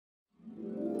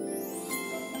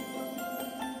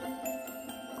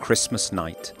Christmas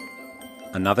night.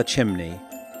 Another chimney,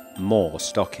 more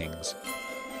stockings.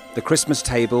 The Christmas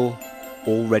table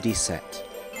already set.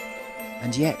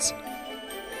 And yet,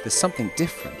 there's something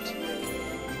different.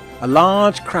 A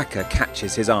large cracker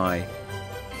catches his eye.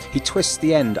 He twists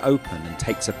the end open and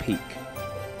takes a peek.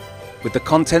 With the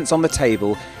contents on the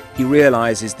table, he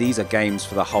realizes these are games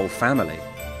for the whole family.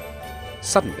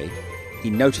 Suddenly,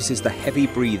 he notices the heavy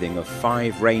breathing of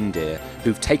 5 reindeer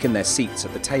who've taken their seats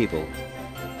at the table.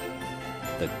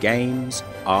 The games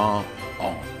are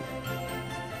on.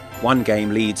 One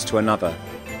game leads to another.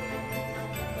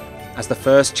 As the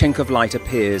first chink of light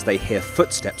appears, they hear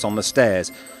footsteps on the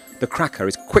stairs. The cracker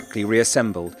is quickly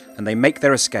reassembled, and they make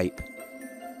their escape.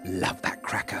 "Love that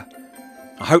cracker.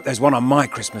 I hope there's one on my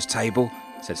Christmas table,"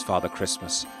 says Father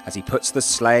Christmas, as he puts the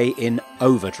sleigh in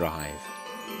overdrive.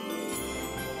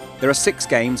 There are 6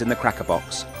 games in the cracker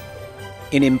box.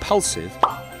 In Impulsive,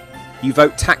 you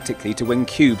vote tactically to win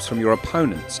cubes from your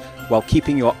opponents while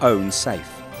keeping your own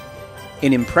safe.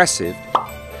 In Impressive,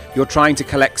 you're trying to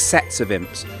collect sets of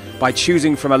imps by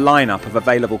choosing from a lineup of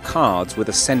available cards with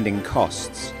ascending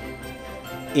costs.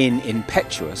 In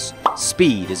Impetuous,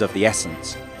 speed is of the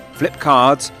essence. Flip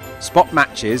cards, spot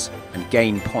matches, and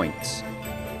gain points.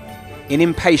 In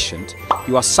Impatient,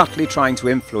 you are subtly trying to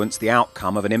influence the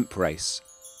outcome of an imp race.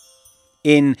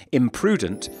 In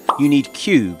Imprudent, you need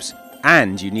cubes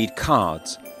and you need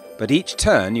cards, but each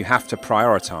turn you have to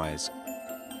prioritise.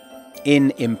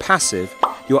 In Impassive,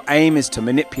 your aim is to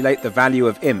manipulate the value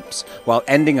of imps while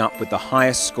ending up with the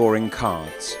highest scoring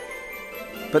cards.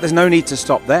 But there's no need to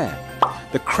stop there.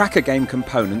 The cracker game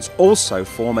components also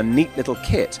form a neat little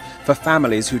kit for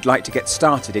families who'd like to get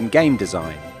started in game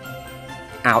design.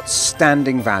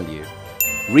 Outstanding value,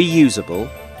 reusable,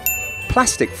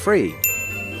 plastic-free,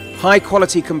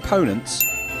 high-quality components,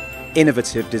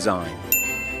 innovative design.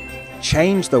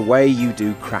 Change the way you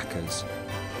do crackers.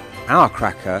 Our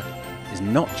cracker is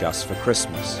not just for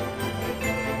Christmas.